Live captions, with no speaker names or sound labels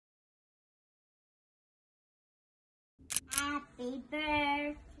Happy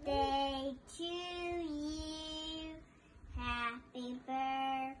birthday to you. Happy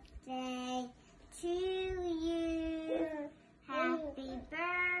birthday to you. Happy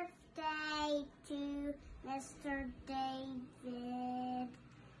birthday to Mr. David.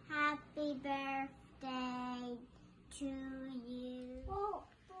 Happy birthday to you. Oh,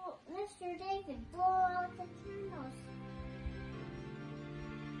 Mr. David, blow out the candles.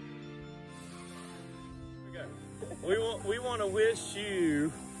 We want to wish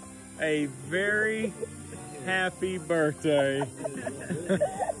you a very happy birthday.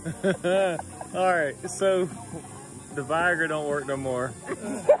 All right, so the Viagra don't work no more.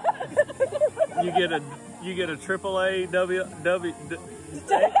 You get a AAA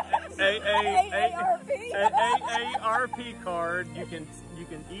AARP card. You can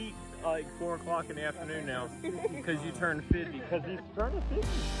eat like 4 o'clock in the afternoon now because you turned 50. Because he's turning 50.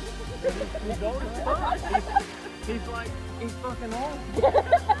 He's old as fuck. He's fucking old.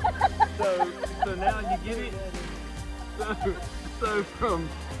 So now you get it.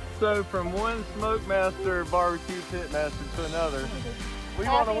 So from one smoke master barbecue pit master to another, we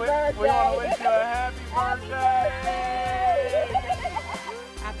want to wish you a happy birthday.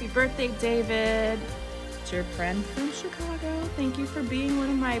 Happy birthday, David. It's your friend from Chicago. Thank you for being one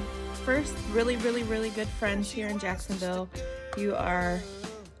of my first really good friends here in Jacksonville. You are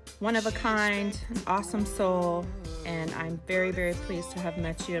one of a kind, an awesome soul, and I'm very pleased to have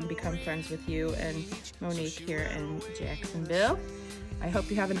met you and become friends with you and Monique here in Jacksonville. I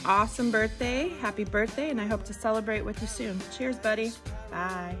hope you have an awesome birthday. Happy birthday, and I hope to celebrate with you soon. Cheers, buddy.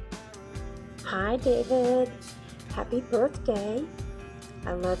 Bye. Hi, David. Happy birthday.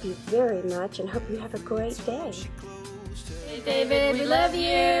 I love you very much and hope you have a great day. Hey, David, we love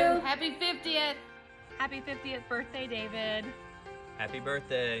you. Happy 50th. Happy 50th birthday, David. Happy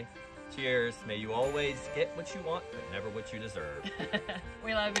birthday. Cheers. May you always get what you want, but never what you deserve.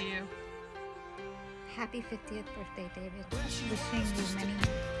 We love you. Happy 50th birthday, David. Wishing you many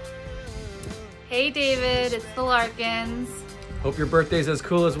more. Hey, David, it's the Larkins. Hope your birthday's as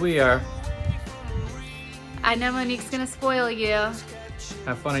cool as we are. I know Monique's gonna spoil you.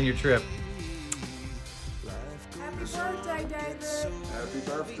 Have fun on your trip. Happy birthday, David. Happy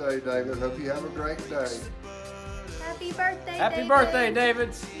birthday, David. Hope you have a great day. Happy birthday, Happy David. birthday,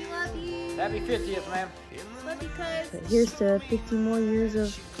 David. We love you. Happy 50th, man. Love you, cuz. But here's to 50 more years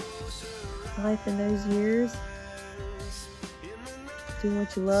of life in those years. Doing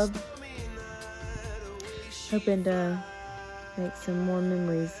what you love. Hoping to make some more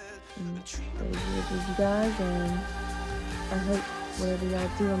memories in those years with you guys, and I hope whatever y'all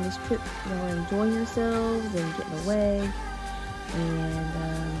do on this trip, y'all are enjoying yourselves and getting away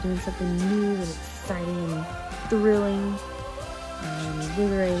and doing something new and exciting and thrilling and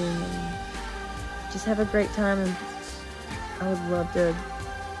invigorating, and just have a great time. And I would love to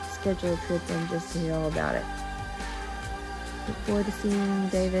schedule a trip and just to hear all about it. Look forward to seeing you,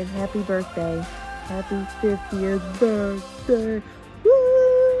 David. Happy birthday. Happy 50th birthday. Woo!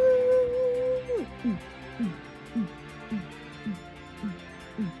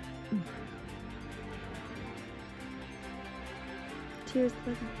 Cheers,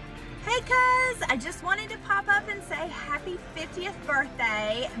 buddy. Hey cuz, I just wanted to pop up and say happy 50th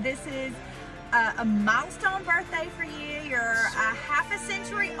birthday. This is a milestone birthday for you. You're a half a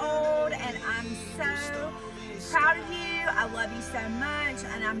century old, and I'm so proud of you. I love you so much,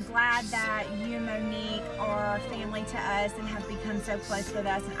 and I'm glad that you and Monique are family to us and have become so close with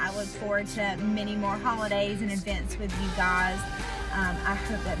us, and I look forward to many more holidays and events with you guys. I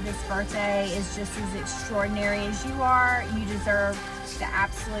hope that this birthday is just as extraordinary as you are. You deserve the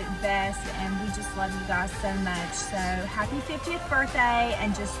absolute best, and we just love you guys so much. So happy 50th birthday,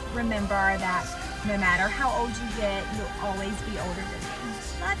 and just remember that no matter how old you get, you'll always be older than me.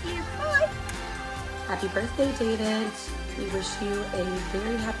 Love you. Bye. Happy birthday, David. We wish you a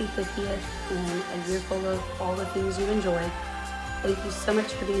very happy 50th and a year full of all the things you enjoy. Thank you so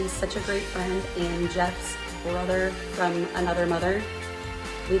much for being such a great friend and Jeff's brother from another mother.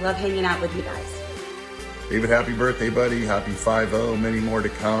 We love hanging out with you guys. David, happy birthday, buddy. Happy 5-0. Many more to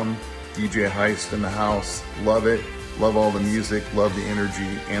come. DJ Heist in the house. Love it. Love all the music. Love the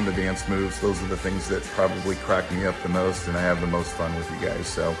energy and the dance moves. Those are the things that probably crack me up the most, and I have the most fun with you guys.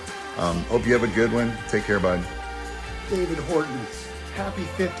 So hope you have a good one. Take care, bud. David Horton, happy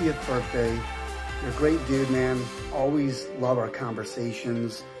 50th birthday. You're a great dude, man. Always love our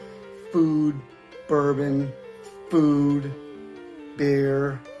conversations. Food, bourbon, food,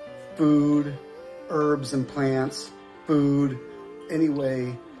 beer, food, herbs and plants, food.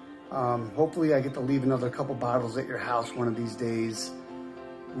 Anyway, hopefully I get to leave another couple bottles at your house one of these days.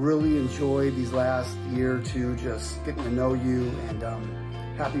 really enjoyed these last year or two just getting to know you, and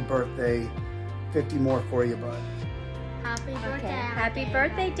happy birthday. 50 more for you, bud. Happy birthday. Okay. Happy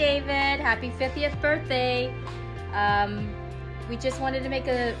birthday, David. Happy 50th birthday. We just wanted to make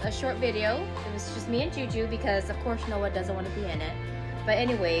a short video. It was just me and Juju because of course Noah doesn't want to be in it. But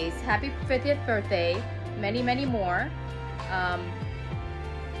anyways, happy 50th birthday. Many, many more.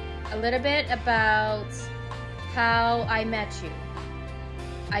 A little bit about how I met you.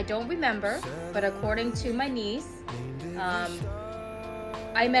 I don't remember, but according to my niece,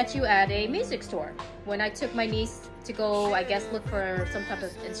 I met you at a music store when I took my niece to go, I guess, look for some type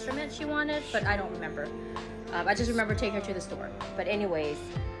of instrument she wanted, but I don't remember. I just remember taking her to the store. But anyways,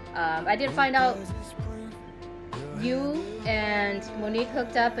 I didn't find out you and Monique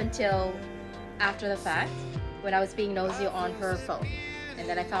hooked up until after the fact when I was being nosy on her phone. And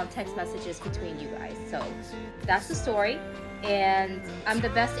then I found text messages between you guys. So that's the story. And I'm the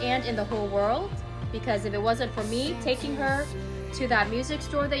best aunt in the whole world because if it wasn't for me taking her to that music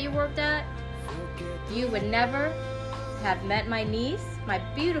store that you worked at, you would never have met my niece, my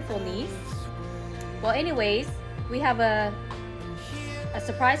beautiful niece. Well, anyways, we have a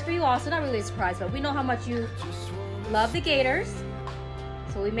surprise for you also. Not really a surprise, but we know how much you love the Gators.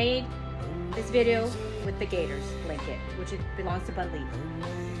 So we made this video with the Gators blanket, which belongs to Bud Lee.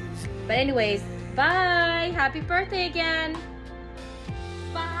 But anyways, bye! Happy birthday again!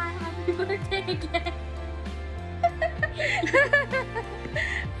 Bye! Happy birthday again!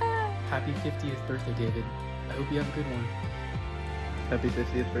 Happy 50th birthday, David. I hope you have a good one. Happy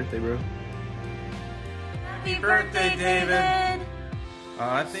 50th birthday, bro. Happy birthday, David!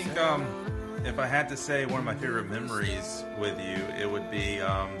 I think if I had to say one of my favorite memories with you, it would be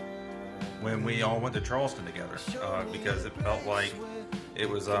when we all went to Charleston together, because it felt like it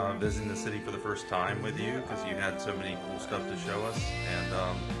was visiting the city for the first time with you, because you had so many cool stuff to show us, and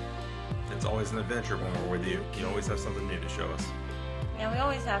it's always an adventure when we're with you. You always have something new to show us. Yeah, we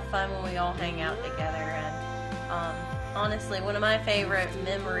always have fun when we all hang out together, and honestly, one of my favorite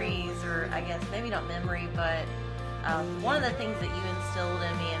memories, or I guess maybe not memory, but one of the things that you instilled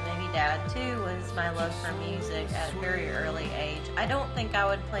in me, and maybe Dad too, was my love for music at a very early age. I don't think I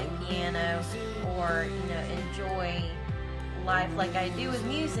would play piano or, enjoy life like I do with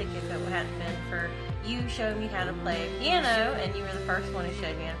music if it hadn't been for you showing me how to play piano, and you were the first one who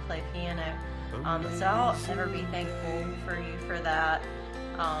showed me how to play piano. So I'll ever be thankful for you for that.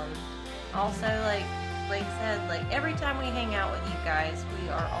 Also, like Blake said, like every time we hang out with you guys, we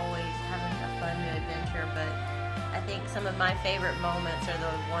are always having a fun new adventure, but I think some of my favorite moments are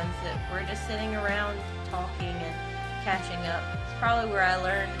the ones that we're just sitting around talking and catching up. It's probably where I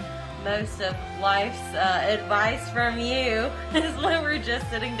learned most of life's advice from you, is when we're just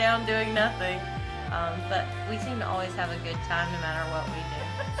sitting down doing nothing. But we seem to always have a good time no matter what we do.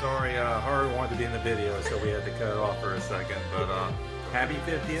 Sorry, Harvey wanted to be in the video, so we had to cut it off for a second, but happy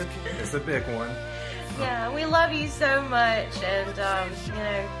 50th. It's a big one. Yeah, we love you so much, and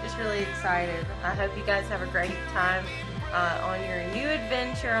just really excited. I hope you guys have a great time on your new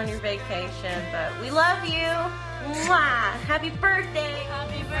adventure, on your vacation, but we love you. Mwah! Happy birthday!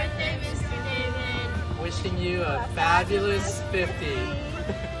 Happy birthday, Mr. David! Wishing you a fabulous 50.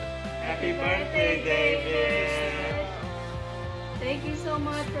 Happy birthday, David! Thank you so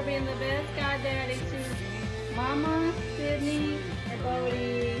much for being the best goddaddy to Mama, Sydney, and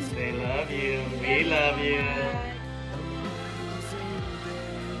Bodie. They love you. We love you.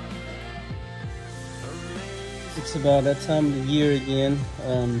 It's about that time of the year again.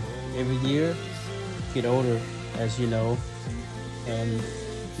 Every year, get older, as you know. And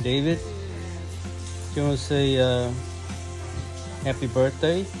David, do you want to say happy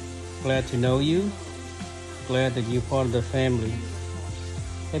birthday? Glad to know you. Glad that you're part of the family.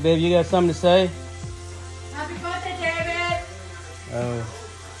 Hey, babe, you got something to say? Happy birthday, David! Oh,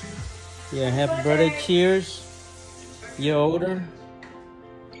 yeah, happy birthday. Cheers. You're older.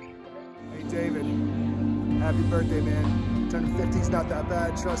 Hey, David. Happy birthday, man. Turning 50 is not that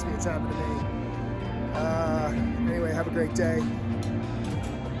bad. Trust me, it's happened to me. Anyway, have a great day.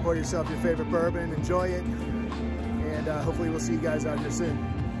 Pour yourself your favorite bourbon. Enjoy it. And hopefully we'll see you guys out here soon.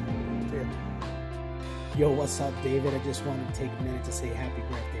 See ya. Yo, what's up, David? I just wanted to take a minute to say happy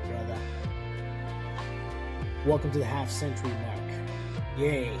birthday, brother. Welcome to the half-century mark.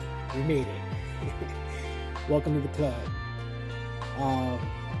 Yay, we made it. Welcome to the club.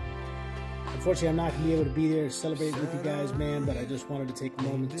 Unfortunately, I'm not going to be able to be there to celebrate with you guys, man, but I just wanted to take a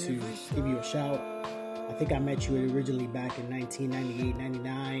moment to give you a shout. I think I met you originally back in 1998,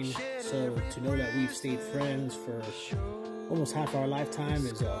 99, so to know that we've stayed friends for almost half our lifetime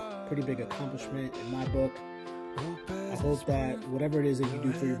is a pretty big accomplishment in my book. I hope that whatever it is that you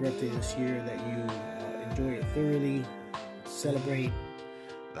do for your birthday this year, that you enjoy it thoroughly, celebrate,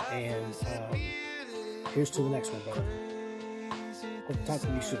 and here's to the next one, brother. Hope to talk to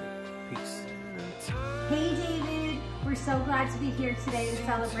you soon. Peace. Hey David, we're so glad to be here today to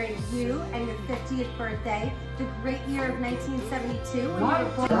celebrate you and your 50th birthday, the great year of 1972 when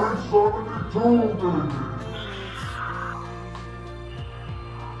you were born.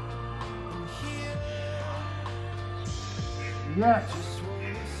 Yes.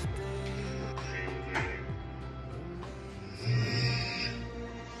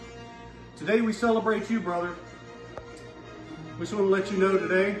 Today we celebrate you, brother. We just want to let you know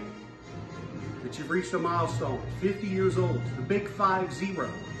today that you've reached a milestone, 50 years old, the big 50.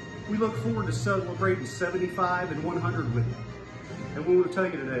 We look forward to celebrating 75 and 100 with you. And we want to tell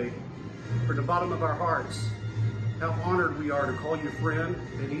you today, from the bottom of our hearts, how honored we are to call you friend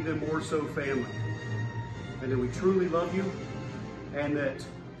and even more so family. And that we truly love you, and that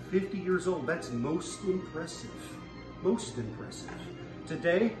 50 years old, that's most impressive. Most impressive.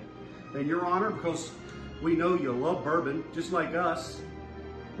 Today, in your honor, because we know you love bourbon, just like us,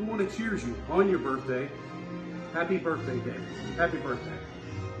 we want to cheers you on your birthday. Happy birthday, Dave. Happy birthday.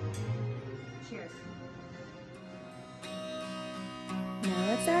 Cheers.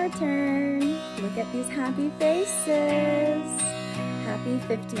 Now it's our turn. Look at these happy faces. Happy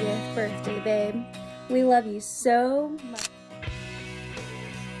 50th birthday, babe. We love you so much.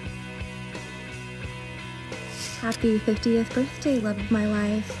 Happy 50th birthday, love of my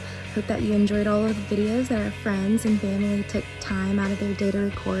life. Hope that you enjoyed all of the videos that our friends and family took time out of their day to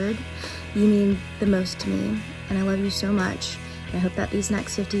record. You mean the most to me, and I love you so much. And I hope that these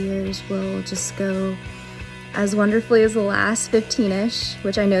next 50 years will just go as wonderfully as the last 15-ish,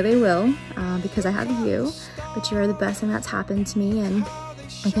 which I know they will, because I have you. But you are the best thing that's happened to me, and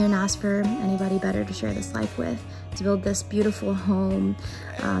I couldn't ask for anybody better to share this life with, to build this beautiful home,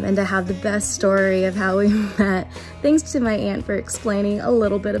 and to have the best story of how we met. Thanks to my aunt for explaining a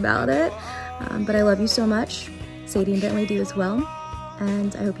little bit about it. But I love you so much. Sadie and Bentley do as well.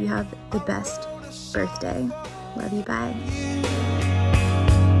 And I hope you have the best birthday. Love you, bye.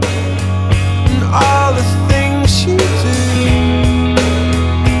 And all the things you do,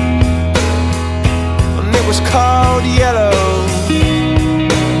 and it was called yellow.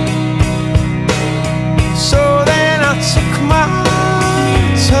 So then I took my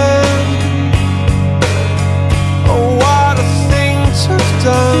turn. Oh, what a thing to have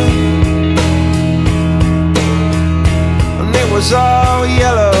done. And it was all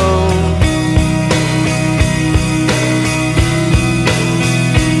yellow.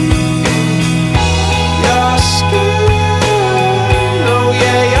 Your skin, oh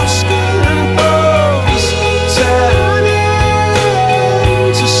yeah, your skin and bones turn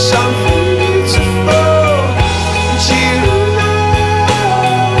into something beautiful.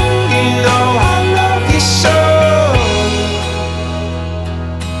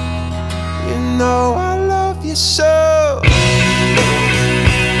 So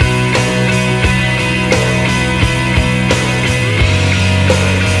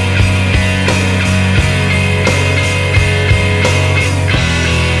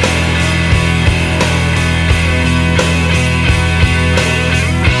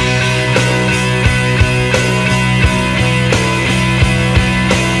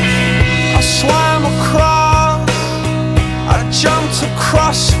I swam across, I jumped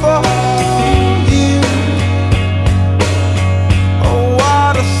across for you.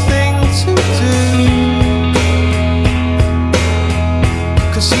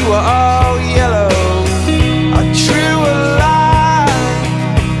 You were all yellow. I drew a line,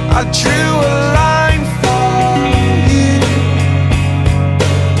 I drew a line for you.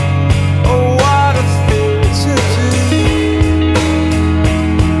 Oh, what a thing to do.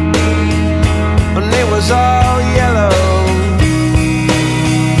 And it was all yellow.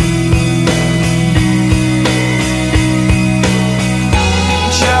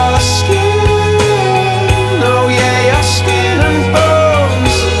 Your skin, oh yeah, your skin and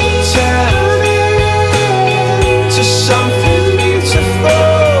bones turn into something beautiful.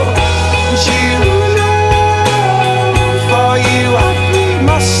 And you know, for you I bleed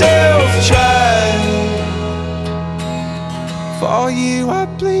myself dry. For you I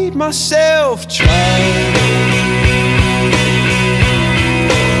bleed myself dry.